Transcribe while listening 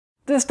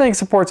This thing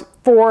supports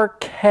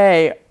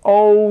 4K,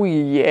 oh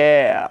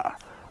yeah.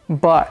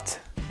 But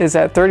is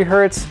that 30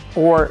 Hertz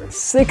or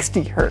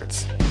 60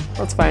 Hertz?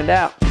 Let's find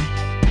out.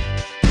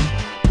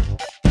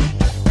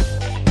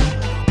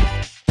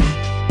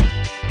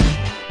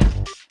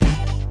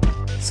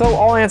 So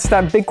I'll answer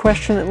that big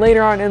question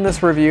later on in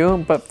this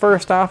review, but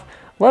first off,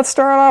 let's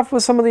start off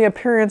with some of the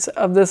appearance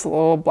of this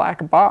little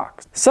black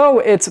box. So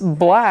it's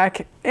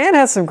black and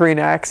has some green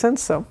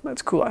accents, so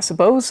that's cool, I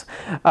suppose.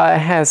 It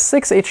has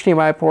 6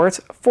 HDMI ports,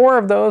 4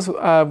 of those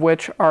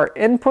which are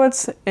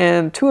inputs,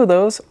 and 2 of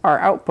those are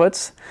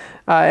outputs.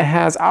 It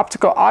has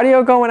optical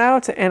audio going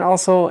out, and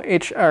also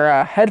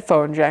a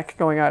headphone jack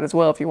going out as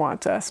well if you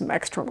want some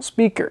external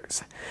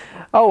speakers.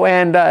 Oh,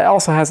 and it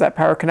also has that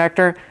power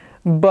connector.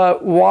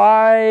 But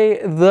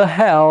why the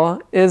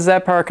hell is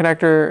that power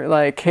connector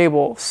like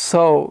cable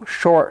so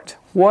short?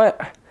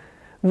 What?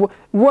 You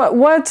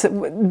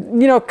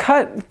know,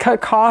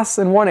 cut costs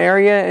in one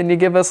area and you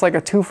give us like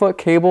a 2-foot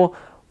cable.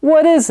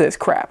 What is this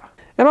crap?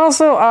 And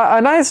also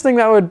a nice thing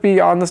that would be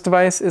on this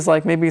device is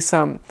like maybe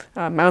some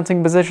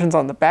mounting positions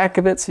on the back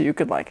of it, so you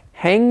could like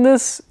hang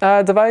this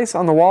device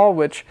on the wall,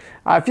 which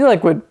I feel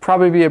like would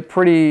probably be a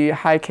pretty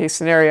high case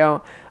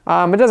scenario.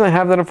 It doesn't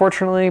have that,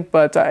 unfortunately,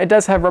 but it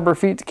does have rubber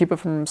feet to keep it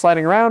from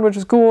sliding around, which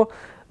is cool.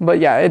 But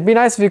yeah, it'd be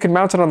nice if you could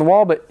mount it on the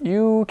wall, but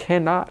you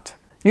cannot.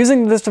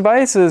 Using this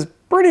device is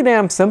pretty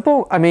damn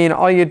simple. I mean,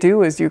 all you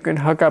do is you can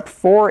hook up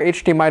 4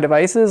 HDMI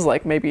devices,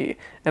 like maybe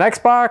an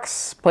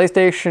Xbox,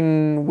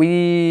 PlayStation,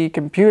 Wii,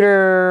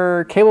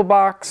 computer, cable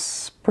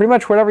box, pretty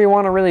much whatever you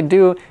want to really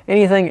do,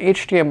 anything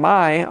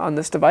HDMI on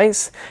this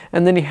device.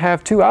 And then you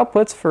have 2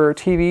 outputs for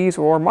TVs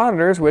or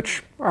monitors,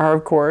 which are,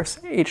 of course,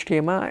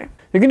 HDMI.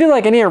 You can do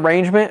like any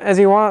arrangement as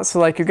you want, so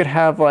like you could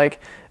have like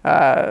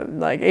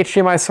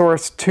HDMI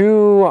source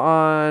 2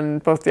 on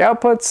both the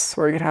outputs,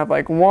 or you could have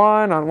like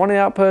 1 on one of the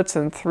outputs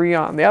and 3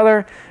 on the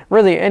other.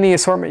 Really any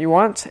assortment you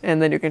want,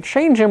 and then you can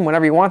change them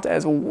whenever you want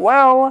as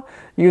well,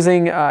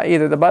 using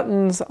either the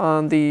buttons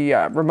on the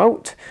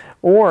remote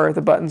or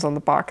the buttons on the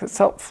box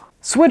itself.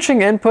 Switching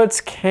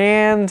inputs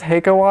can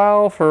take a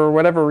while for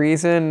whatever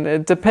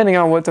reason, depending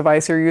on what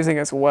device you're using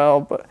as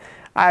well, but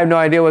I have no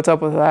idea what's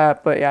up with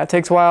that, but yeah, it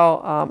takes a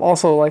while.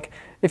 Also, like,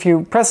 if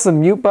you press the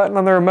mute button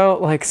on the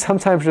remote, like,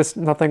 sometimes just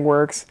nothing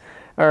works.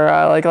 Or,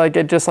 like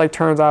it just, like,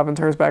 turns off and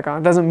turns back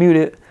on. It doesn't mute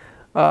it.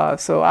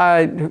 So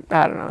I don't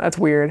know, that's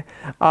weird.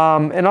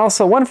 And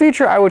also, one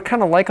feature I would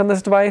kind of like on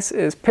this device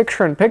is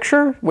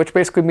picture-in-picture, which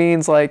basically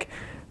means, like,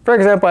 for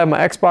example, I have my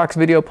Xbox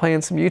video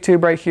playing some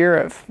YouTube right here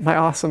of my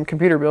awesome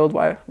computer build,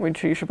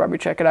 which you should probably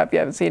check it out if you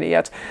haven't seen it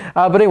yet.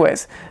 But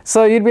anyways,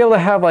 so you'd be able to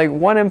have like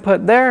one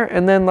input there,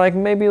 and then like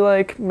maybe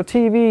like my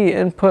TV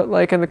input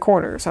like in the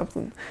corner or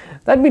something.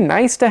 That'd be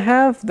nice to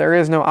have. There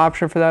is no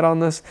option for that on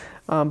this,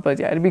 but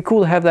yeah, it'd be cool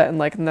to have that in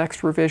like the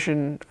next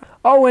revision.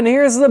 Oh, and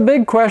here's the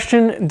big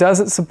question. Does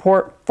it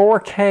support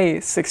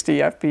 4K 60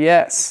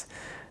 FPS?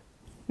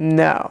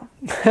 No.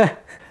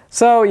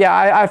 So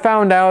yeah, I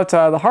found out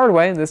the hard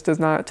way. This does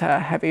not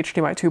have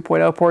HDMI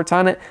 2.0 ports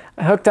on it.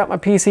 I hooked up my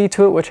PC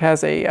to it, which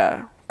has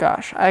a,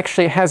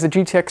 actually has a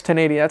GTX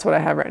 1080, that's what I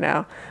have right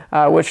now,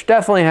 which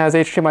definitely has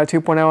HDMI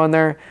 2.0 on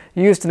there.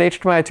 Used an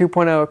HDMI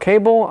 2.0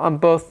 cable on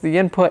both the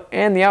input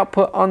and the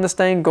output on this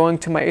thing, going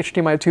to my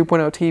HDMI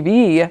 2.0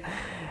 TV.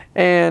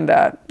 And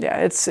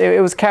yeah,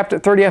 it was capped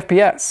at 30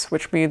 FPS,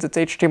 which means it's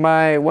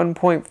HDMI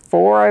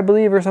 1.4, I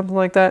believe, or something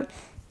like that.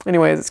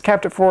 Anyways, it's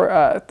capped at 30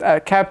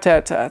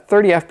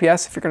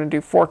 FPS if you're going to do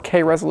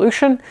 4K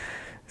resolution,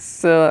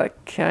 so it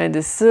kind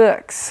of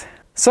sucks.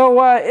 So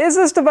is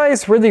this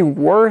device really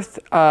worth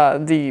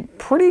the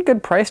pretty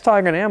good price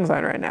tag on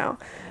Amazon right now?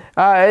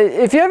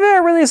 If you have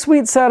a really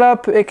sweet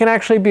setup, it can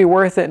actually be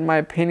worth it in my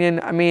opinion.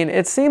 I mean,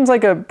 it seems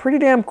like a pretty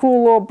damn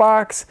cool little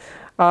box.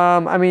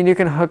 I mean, you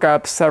can hook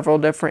up several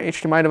different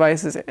HDMI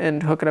devices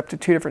and hook it up to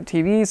 2 different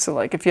TVs. So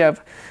like if you're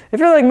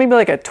like maybe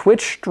like a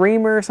Twitch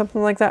streamer or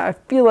something like that, I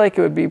feel like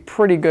it would be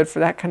pretty good for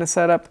that kind of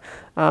setup.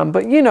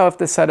 But you know if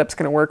the setup's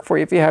going to work for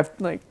you. If you have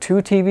like 2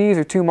 TVs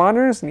or 2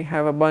 monitors and you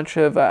have a bunch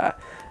of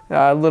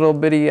little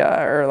bitty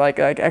or like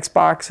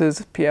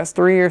Xboxes,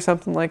 PS3 or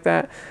something like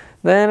that,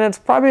 then it's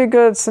probably a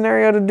good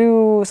scenario to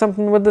do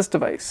something with this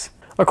device.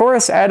 Of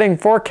course, adding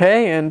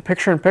 4K and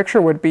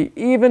picture-in-picture would be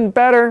even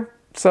better.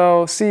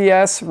 So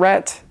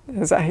CSRET,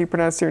 is that how you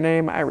pronounce your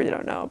name? I really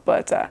don't know,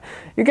 but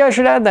you guys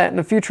should add that in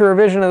a future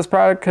revision of this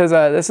product, because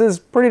this is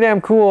pretty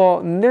damn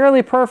cool,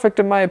 nearly perfect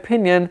in my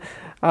opinion.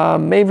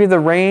 Maybe the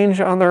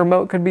range on the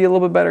remote could be a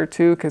little bit better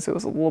too, because it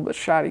was a little bit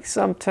shoddy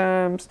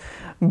sometimes,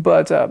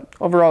 but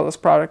overall this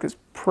product is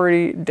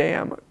pretty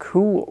damn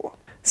cool.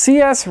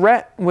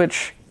 CSRET,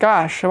 which,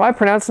 gosh, am I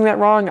pronouncing that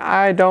wrong?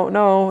 I don't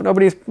know.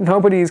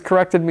 Nobody's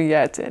corrected me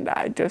yet, and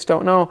I just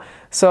don't know.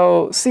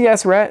 So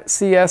CSRET,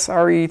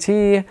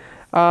 CSRET,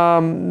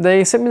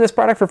 they sent me this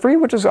product for free,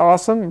 which is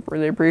awesome.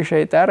 Really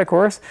appreciate that, of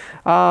course.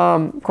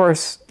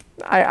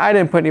 I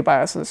didn't put any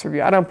bias in this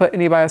review. I don't put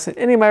any bias in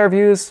any of my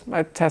reviews.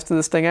 I tested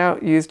this thing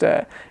out, used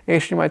a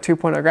HDMI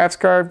 2.0 graphics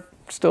card.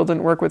 Still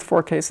didn't work with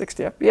 4K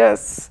 60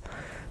 FPS.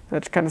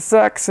 That kind of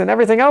sucks, and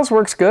everything else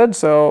works good,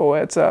 so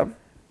it's a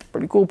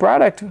pretty cool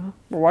product.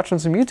 We're watching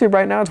some YouTube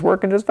right now. It's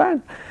working just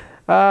fine.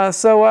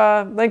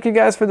 Thank you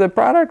guys for the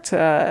product.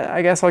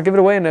 I guess I'll give it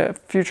away in a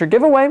future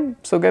giveaway.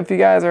 So if you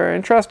guys are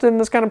interested in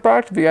this kind of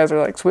product, if you guys are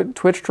like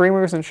Twitch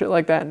streamers and shit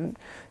like that and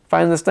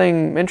find this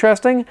thing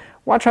interesting,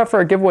 watch out for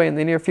a giveaway in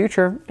the near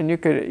future and you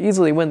could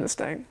easily win this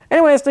thing.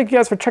 Anyways, thank you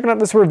guys for checking out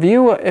this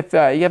review. If you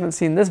haven't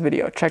seen this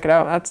video, check it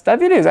out. That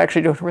video is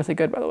actually doing really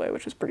good, by the way,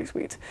 which is pretty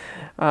sweet.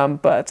 Beyond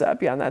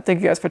that,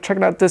 thank you guys for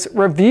checking out this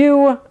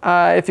review.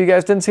 If you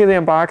guys didn't see the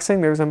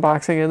unboxing, there's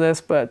unboxing in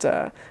this, but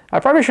I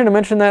probably should have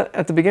mentioned that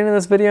at the beginning of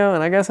this video,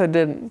 and I guess I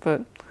didn't,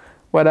 but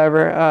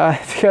whatever.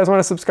 If you guys want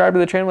to subscribe to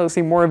the channel to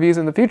see more reviews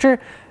in the future,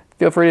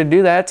 feel free to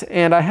do that,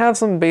 and I have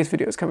some base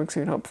videos coming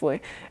soon,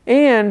 hopefully.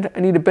 And I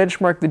need to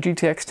benchmark the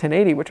GTX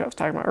 1080, which I was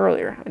talking about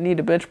earlier. I need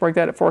to benchmark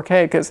that at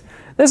 4K, because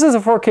this is a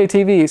 4K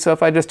TV, so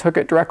if I just hook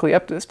it directly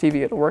up to this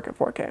TV, it'll work at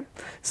 4K.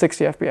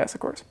 60 FPS,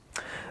 of course.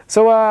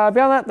 So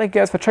beyond that, thank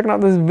you guys for checking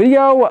out this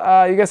video.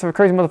 You guys have a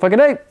crazy motherfucking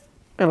day,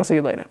 and I'll see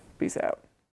you later. Peace out.